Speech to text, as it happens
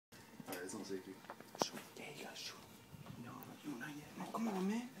That's not safety. Shoot. Yeah, you gotta shoot. No, not yet. No, come on,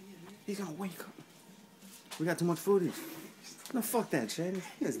 man. He's gonna wake up. We got too much footage. No, fuck that, Chad.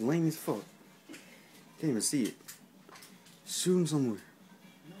 That's lame as fuck. Can't even see it. Shoot him somewhere.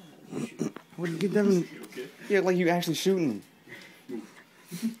 No. What do you get them? Okay. Yeah, like you actually shooting him.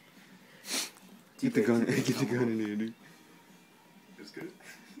 Get the gun. Get the gun in there, dude. It's good.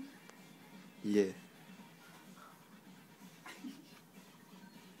 Yeah.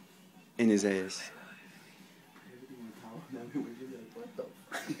 In his ass. What the?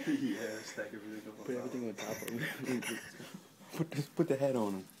 Yeah, stack everything up. Put everything on top of him. Put the head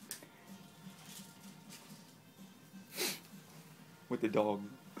on him. With the dog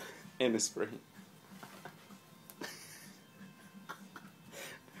and the spray.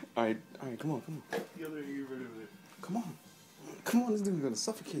 Alright, come on. The other you rid of it. Come on, this dude's gonna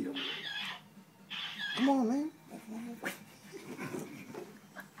suffocate. Come on, man.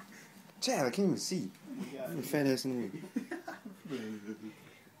 Chad, I can't even see. I'm a fat ass in the movie.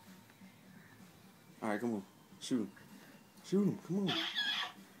 Alright, come on. Shoot him.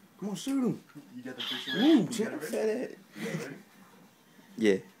 Come on, shoot him. You got the picture Ooh, ready? Chad, fat ass. You got it ready?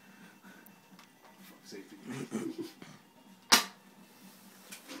 Yeah. Safety.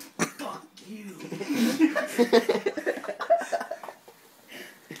 Fuck you.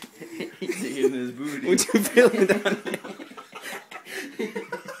 He's digging his booty. What you feeling down there?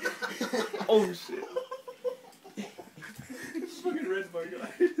 Oh shit. It's fucking red, my guy.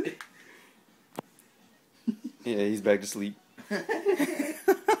 Yeah, he's back to sleep.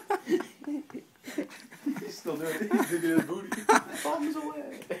 He's still doing it. He's digging his booty. Thumbs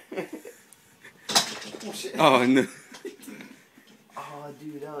away. Oh shit. Oh, no. Oh,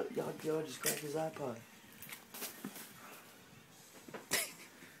 dude, y'all just cracked his iPod.